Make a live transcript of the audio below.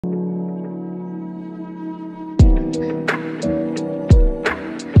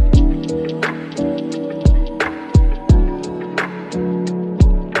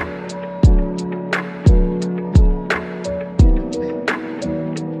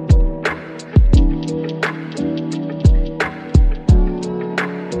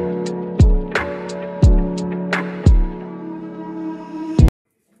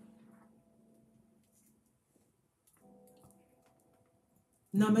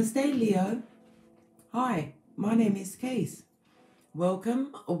Namaste, Leo. Hi, my name is Case.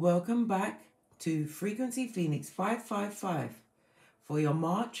 Welcome or welcome back to Frequency Phoenix 555 for your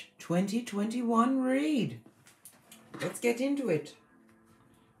March 2021 read. Let's get into it.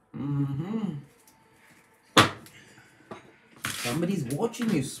 Somebody's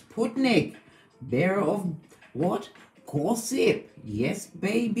watching you, Sputnik. Bearer of what? Gossip. Yes,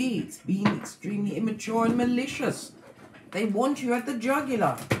 baby. It's being extremely immature and malicious. They want you at the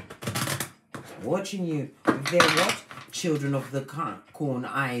jugular. Watching you with their what? Children of the corn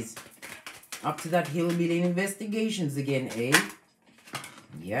eyes. Up to that hillbilly investigations again, eh?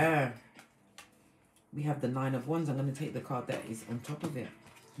 Yeah. We have the Nine of Wands. I'm going to take the card that is on top of it.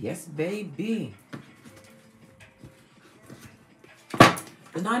 Yes, baby.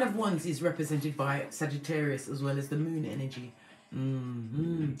 The Nine of Wands is represented by Sagittarius as well as the moon energy.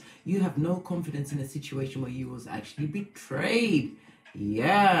 You have no confidence in a situation where you was actually betrayed.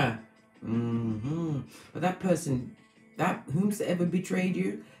 Yeah. But that person, whomsoever betrayed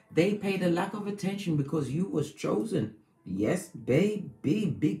you, they paid a lack of attention because you was chosen. Yes,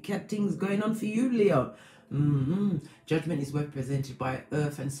 baby. Big cat things going on for you, Leo. Judgment is represented by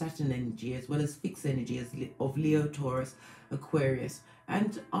Earth and Saturn energy, as well as fixed energy of Leo, Taurus, Aquarius,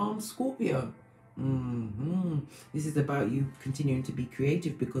 and Scorpio. This is about you continuing to be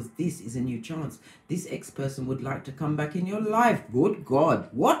creative because this is a new chance. This ex-person would like to come back in your life. Good God.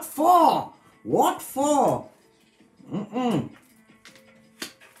 What for? What for?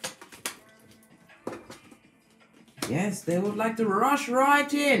 Yes, they would like to rush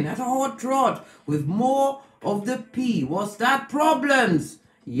right in at a hot trot with more of the P. What's that? Problems.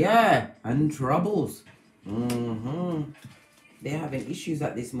 Yeah, and troubles. They're having issues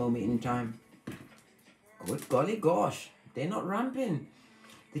at this moment in time. Good golly gosh, they're not ramping.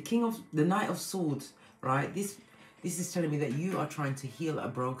 The Knight of Swords, right? This is telling me that you are trying to heal a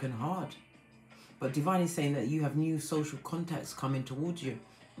broken heart. But Divine is saying that you have new social contacts coming towards you.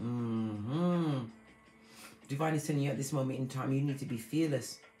 Divine is telling you at this moment in time you need to be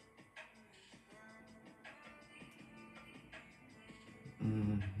fearless.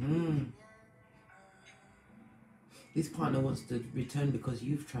 This partner wants to return because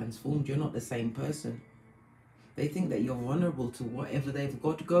you've transformed. You're not the same person. They think that you're vulnerable to whatever they've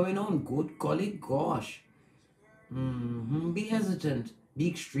got going on. Good golly gosh. Be hesitant. Be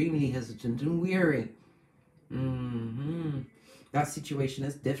extremely hesitant and weary. That situation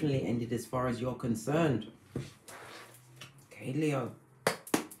has definitely ended as far as you're concerned. Okay, Leo.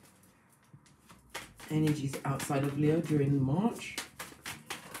 Energies outside of Leo during March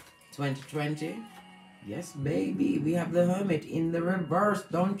 2020. Yes, baby. We have the Hermit in the reverse,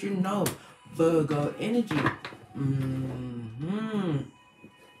 don't you know? Virgo energy.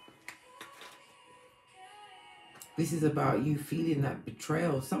 This is about you feeling that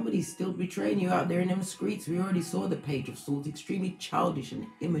betrayal. Somebody's still betraying you out there in them streets. We already saw the Page of Swords. Extremely childish and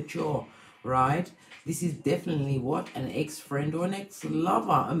immature, right? This is definitely what? An ex-friend or an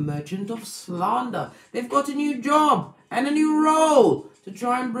ex-lover. A merchant of slander. They've got a new job and a new role to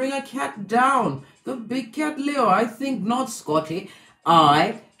try and bring a cat down. The big cat, Leo. I think not, Scotty.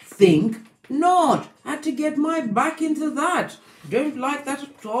 I think not. Had to get my back into that. Don't like that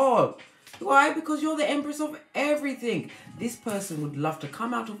at all. Why? Because you're the empress of everything. This person would love to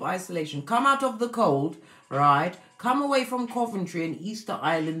come out of isolation, come out of the cold, right? Come away from Coventry and Easter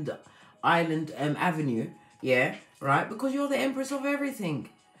Island Avenue, yeah, right? Because you're the empress of everything.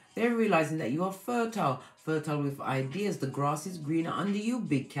 They're realizing that you are fertile with ideas. The grass is greener under you,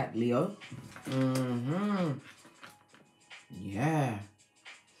 big cat Leo. Yeah.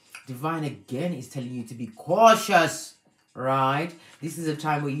 Divine again is telling you to be cautious, right? This is a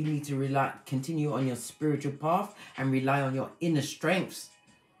time where you need to continue on your spiritual path and rely on your inner strengths.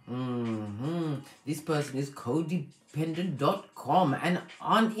 This person is codependent.com and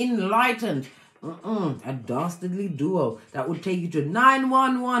unenlightened. A dastardly duo that would take you to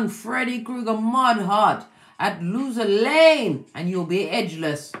 911 Freddy Krueger Mud Hut at Loser Lane and you'll be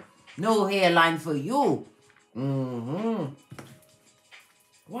edgeless. No hairline for you.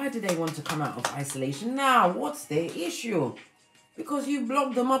 Why do they want to come out of isolation now? What's their issue? Because you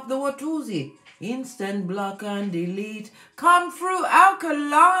blocked them up the Watusi. Instant block and delete. Come through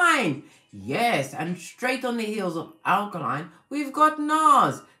Alkaline. Yes, and straight on the heels of Alkaline, we've got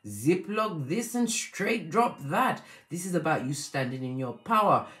NARS. Ziplock this and straight drop that. This is about you standing in your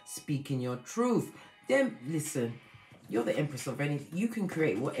power, speaking your truth. Then, listen, you're the empress of anything. You can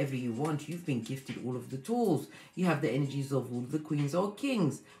create whatever you want. You've been gifted all of the tools. You have the energies of all the queens or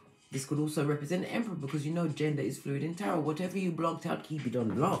kings. This could also represent the emperor because you know gender is fluid in tarot. Whatever you blocked out, keep it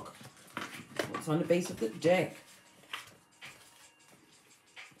on lock. What's on the base of the deck?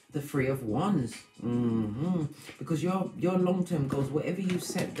 The Three of Wands. Because your long-term goals, whatever you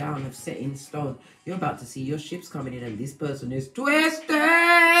set down, have set in stone, you're about to see your ships coming in, and this person is twisted.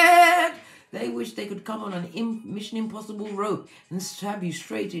 They wish they could come on an Mission Impossible rope and stab you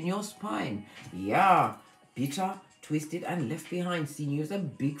straight in your spine. Yeah, bitter, twisted, and left behind, seeing you as a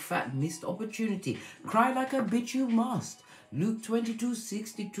big fat missed opportunity. Cry like a bitch you must. Luke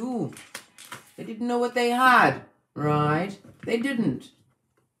 22:62. They didn't know what they had, right? They didn't.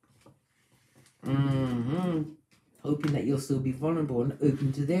 Hoping that you'll still be vulnerable and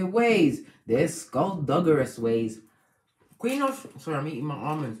open to their ways, their skullduggerous ways. Queen of... Sorry, I'm eating my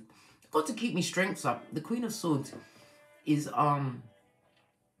almonds. Got to keep me strengths up. The Queen of Swords is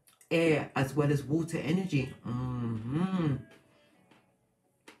air as well as water energy.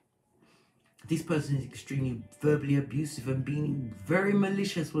 This person is extremely verbally abusive and being very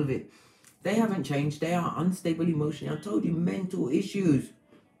malicious with it. They haven't changed. They are unstable emotionally. I told you, mental issues.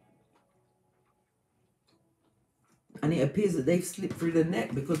 And it appears that they've slipped through the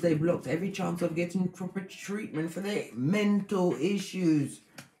net because they've blocked every chance of getting proper treatment for their mental issues.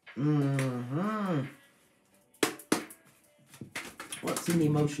 What's in the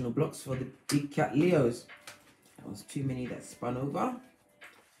emotional blocks for the big cat Leos? That was too many that spun over.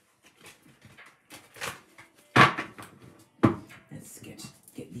 Let's get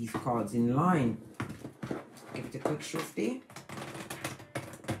these cards in line. Give it a quick shifty.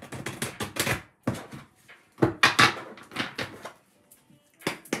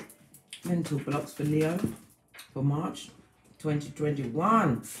 Mental blocks for Leo for March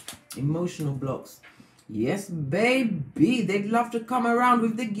 2021. Emotional blocks. Yes, baby. They'd love to come around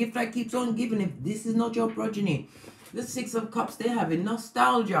with the gift that keeps on giving. If this is not your progeny. The Six of Cups, they're having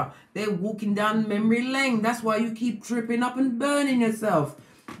nostalgia. They're walking down memory lane. That's why you keep tripping up and burning yourself.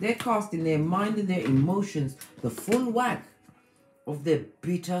 They're casting their mind and their emotions, the full whack of their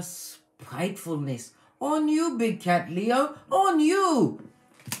bitter spitefulness on you, big cat Leo. On you.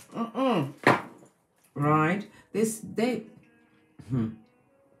 Right?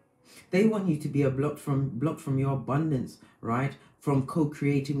 They want you to be blocked from your abundance, right? From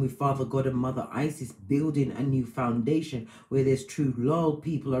co-creating with Father God and Mother Isis, building a new foundation where there's true loyal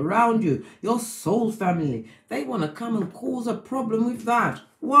people around you, your soul family. They want to come and cause a problem with that.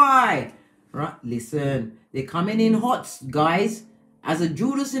 Why? Right? Listen, they're coming in hot, guys, as a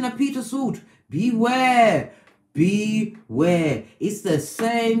Judas in a Peter suit. Beware. Beware. It's the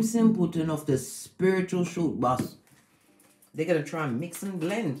same simpleton of the spiritual short bus. They're going to try and mix and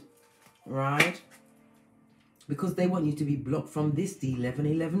blend, right? Because they want you to be blocked from this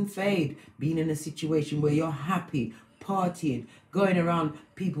D1111 fade. Being in a situation where you're happy, partying, going around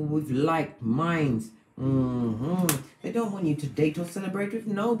people with like minds. They don't want you to date or celebrate with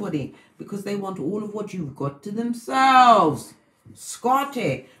nobody because they want all of what you've got to themselves.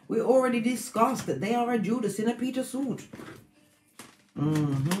 Scotty, we already discussed that they are a Judas in a Peter suit.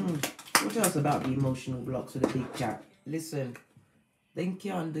 What else about the emotional blocks of the big cat? Listen, they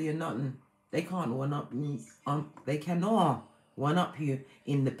can't do you nothing. They can't one-up they cannot one-up you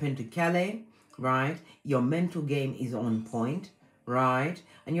in the Pentacale, right? Your mental game is on point, right?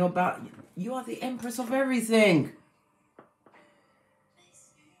 And you are the empress of everything.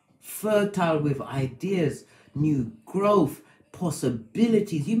 Fertile with ideas, new growth,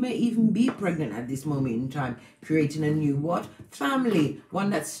 possibilities. You may even be pregnant at this moment in time, creating a new what? Family,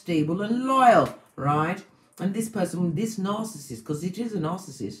 one that's stable and loyal, right? And this person, this narcissist, because it is a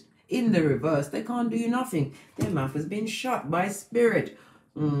narcissist, in the reverse, they can't do you nothing. Their mouth has been shut by spirit.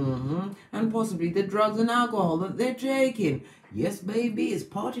 And possibly the drugs and alcohol that they're taking. Yes, baby, it's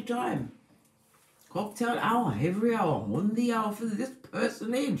party time. Cocktail hour, every hour, on the hour for this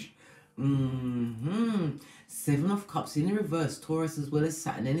personage. Seven of Cups in the reverse, Taurus as well as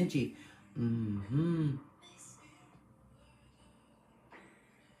Saturn energy.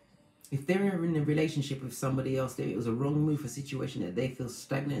 If they're in a relationship with somebody else, it was a wrong move, a situation that they feel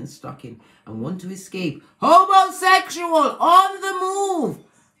stagnant and stuck in and want to escape. Homosexual on the move.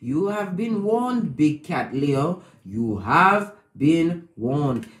 You have been warned, big cat Leo. You have been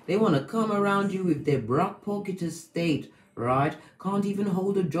warned. They want to come around you with their broke pocket estate, right? Can't even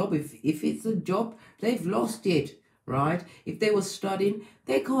hold a job. If it's a job, they've lost it, right? If they were studying,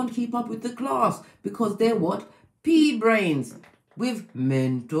 they can't keep up with the class because they're what? Pea brains with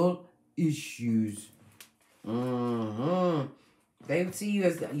mental issues. They see you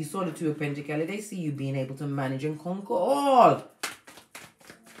as, you saw the Two of Pentacles, they see you being able to manage and conquer all.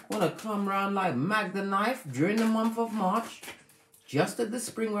 Want to come around like Mag the Knife during the month of March. Just at the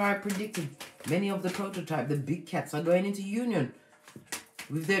spring where I predicted many of the prototype, the big cats are going into union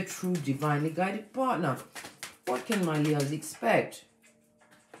with their true divinely guided partner. What can my Leos expect?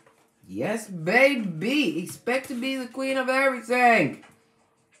 Yes, baby. Expect to be the queen of everything.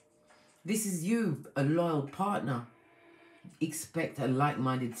 This is you, a loyal partner. Expect a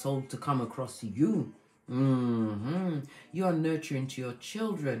like-minded soul to come across you. You are nurturing to your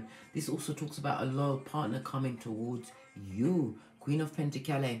children. This also talks about a loyal partner coming towards you. Queen of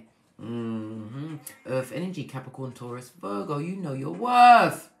Pentacles. Earth energy, Capricorn, Taurus, Virgo. You know your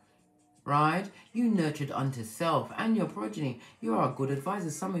worth. Right? You nurtured unto self and your progeny. You are a good advisor.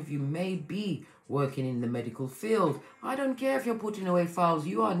 Some of you may be working in the medical field. I don't care if you're putting away files.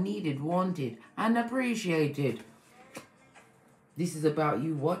 You are needed, wanted, and appreciated. This is about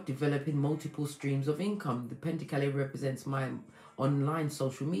you, what? Developing multiple streams of income. The Pentacle represents my online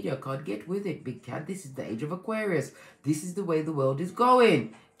social media card. Get with it, big cat. This is the age of Aquarius. This is the way the world is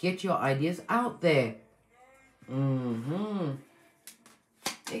going. Get your ideas out there.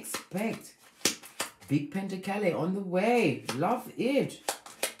 Expect big Pentacle on the way. Love it.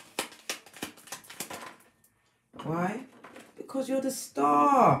 Why? Because you're the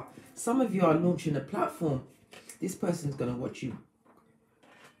star. Some of you are launching a platform. This person's going to watch you.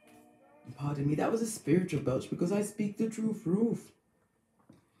 Pardon me, that was a spiritual belch because I speak the truth, Ruth.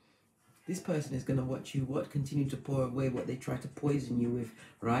 This person is going to watch you, what? Continue to pour away what they try to poison you with,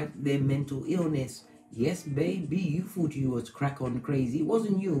 right? Their mental illness. Yes, baby, you thought you was crack on crazy. It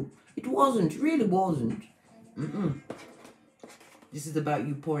wasn't you. It wasn't. It really wasn't. This is about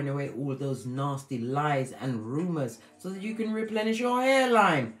you pouring away all those nasty lies and rumors so that you can replenish your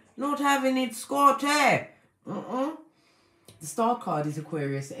hairline. Not having it scorched hair. The star card is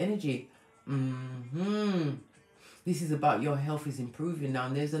Aquarius energy. This is about your health is improving now.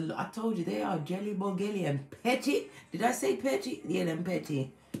 And there's a, I told you they are jelly bogelly and petty. Did I say petty? Yeah, them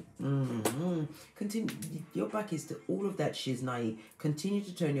petty. Continue. Your back is to all of that shiznai. Continue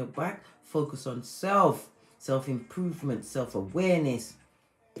to turn your back. Focus on self-improvement, self-awareness,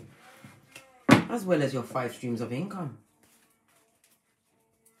 as well as your 5 streams of income.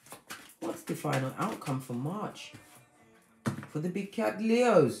 What's the final outcome for March? For the big cat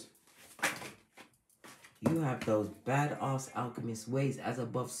Leos. You have those badass alchemist ways, as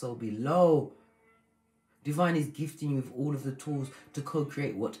above, so below. Divine is gifting you with all of the tools to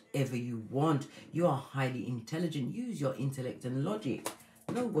co-create whatever you want. You are highly intelligent. Use your intellect and logic.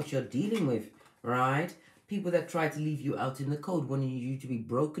 Know what you're dealing with, right? People that try to leave you out in the cold, wanting you to be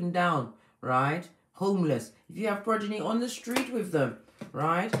broken down, right? Homeless. If you have progeny on the street with them,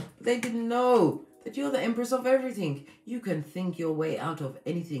 right? They didn't know that you're the empress of everything. You can think your way out of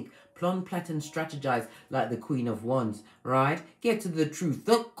anything. Plot, plan, and strategize like the Queen of Wands, right? Get to the truth,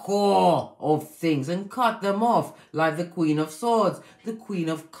 the core of things, and cut them off like the Queen of Swords, the Queen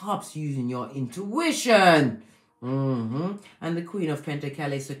of Cups, using your intuition. And the Queen of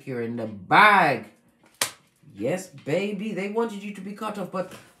Pentacles securing the bag. Yes, baby, they wanted you to be cut off,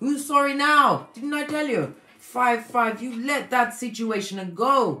 but who's sorry now? Didn't I tell you? 5-5, you let that situation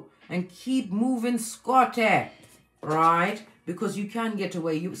go and keep moving, Scotty, right? Because you can get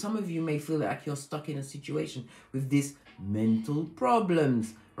away. Some of you may feel like you're stuck in a situation with this mental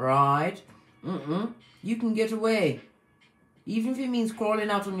problems, right? You can get away. Even if it means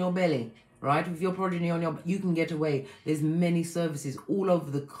crawling out on your belly, right? With your progeny on your, you can get away. There's many services all over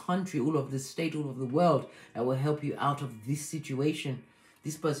the country, all over the state, all over the world that will help you out of this situation.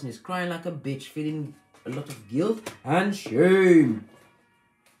 This person is crying like a bitch, feeling a lot of guilt and shame.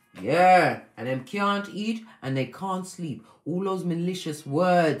 Yeah, and them can't eat and they can't sleep. All those malicious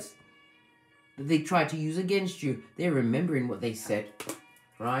words that they try to use against you, they're remembering what they said,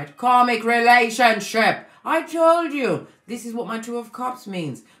 right? Karmic relationship. I told you. This is what my 2 of Cups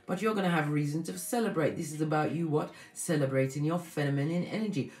means. But you're going to have reason to celebrate. This is about you, what? Celebrating your feminine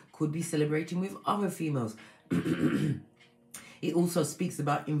energy. Could be celebrating with other females. It also speaks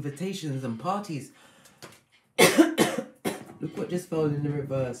about invitations and parties. Look what just fell in the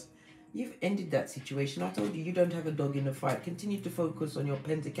reverse. You've ended that situation. I told you, you don't have a dog in the fight. Continue to focus on your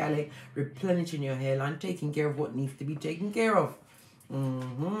Pentacle, replenishing your hairline, taking care of what needs to be taken care of.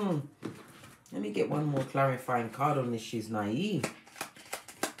 Let me get one more clarifying card on this. She's naive.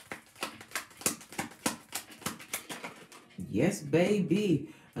 Yes, baby.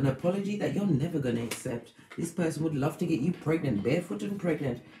 An apology that you're never going to accept. This person would love to get you pregnant, barefoot and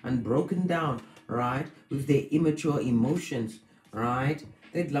pregnant, and broken down, right? With their immature emotions, right?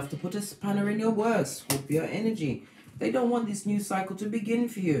 They'd love to put a spanner in your works, Scorpio energy. They don't want this new cycle to begin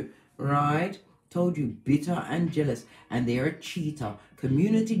for you, right? Told you, bitter and jealous, and they're a cheater.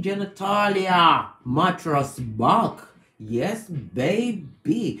 Community genitalia, mattress bark. Yes,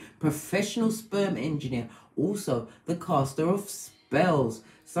 baby. Professional sperm engineer. Also, the caster of spells.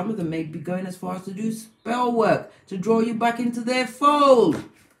 Some of them may be going as far as to do spell work to draw you back into their fold.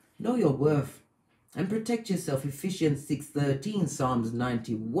 Know your worth and protect yourself. Ephesians 6:13, Psalms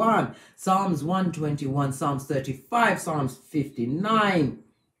 91, Psalms 121, Psalms 35, Psalms 59.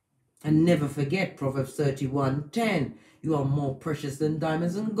 And never forget Proverbs 31:10. You are more precious than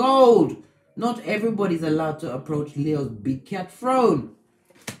diamonds and gold. Not everybody's allowed to approach Leo's big cat throne.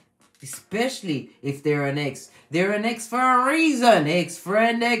 Especially if they're an ex. They're an ex for a reason.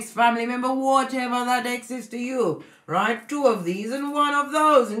 Ex-friend, ex-family member, whatever that ex is to you. Right? 2 of these and 1 of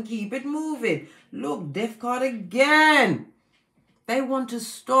those and keep it moving. Look, death card again. They want to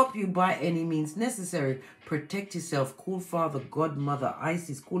stop you by any means necessary. Protect yourself. Call Father, God, Mother,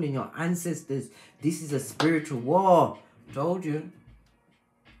 Isis. Call in your ancestors. This is a spiritual war. Told you.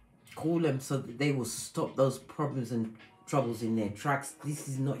 Call them so that they will stop those problems and troubles in their tracks. This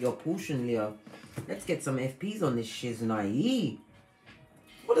is not your portion, Leo. Let's get some FPs on this Shiznai.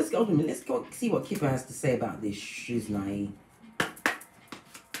 Well, let's go see what Kipper has to say about this Shiznai.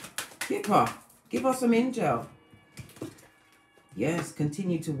 Kipper, give us some intel. Yes,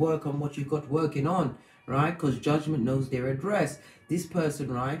 continue to work on what you got working on, right? Because judgment knows their address. This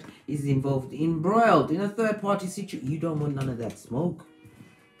person, right, is involved, embroiled in a third-party situation. You don't want none of that smoke.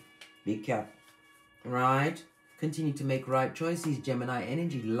 Big cat, right? Continue to make right choices. Gemini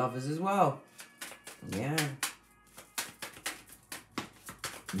energy, lovers as well. Yeah.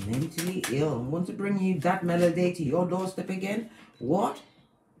 Mentally ill. Want to bring you that melody to your doorstep again? What?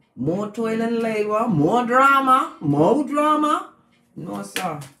 More toil and labor, more drama, more drama. No,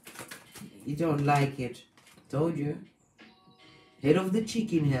 sir. You don't like it. Told you. Head of the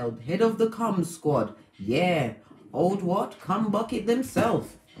chicken held. Head of the cum squad. Yeah. Old what? Cum bucket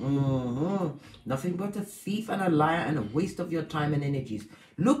themselves. Nothing but a thief and a liar and a waste of your time and energies.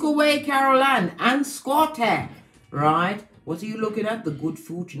 Look away, Caroline and Scotty. Right? What are you looking at? The good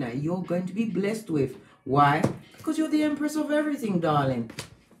fortune that you're going to be blessed with. Why? Because you're the empress of everything, darling.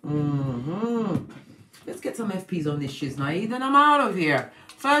 Let's get some FPs on this Shiznai, then I'm out of here.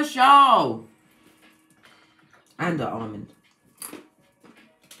 For sure. And the almond.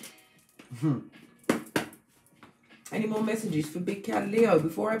 Any more messages for Big Cat Leo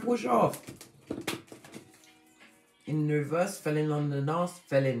before I push off? In reverse, fell on the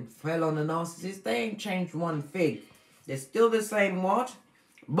narcissist. They ain't changed one fig. They're still the same what?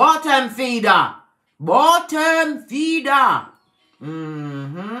 Bottom feeder. Bottom feeder.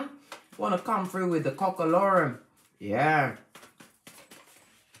 Want to come through with the cockalorum. Yeah.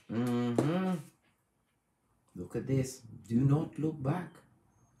 Look at this. Do not look back.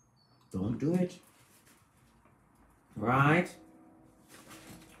 Don't do it. Right?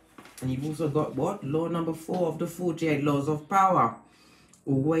 And you've also got what? Law number 4 of the 48 laws of power.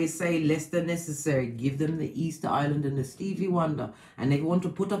 Always say less than necessary. Give them the Easter Island and the Stevie Wonder. And if you want to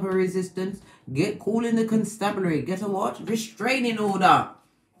put up a resistance, call in the constabulary. Get a what? Restraining order.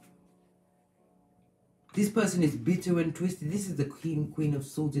 This person is bitter and twisted. This is the Queen of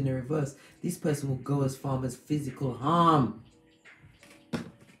Swords in the reverse. This person will go as far as physical harm.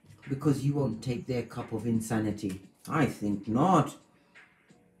 Because you won't take their cup of insanity. I think not.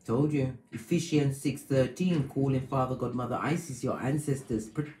 Told you. Ephesians 6:13. Call in Father, God, Mother, Isis, your ancestors.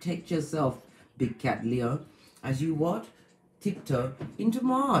 Protect yourself, Big Cat Leo. As you what? Tiptoe into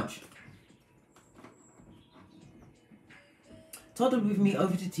March. Toddle with me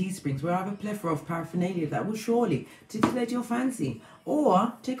over to Teesprings, where I have a plethora of paraphernalia that will surely titillate your fancy.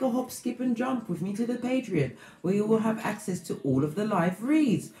 Or take a hop, skip and jump with me to the Patreon, where you will have access to all of the live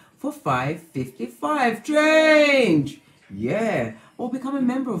reads for $5.55 change. Yeah. Or become a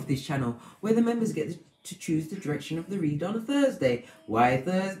member of this channel, where the members get to choose the direction of the read on a Thursday. Why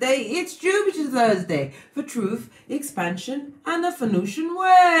Thursday? It's Jupiter Thursday for truth, expansion, and the Venusian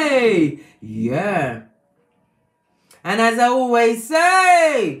way. Yeah. And as I always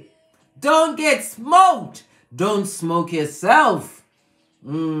say, don't get smoked. Don't smoke yourself.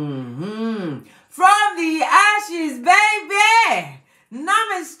 From the ashes, baby.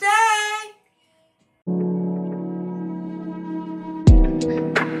 Namaste.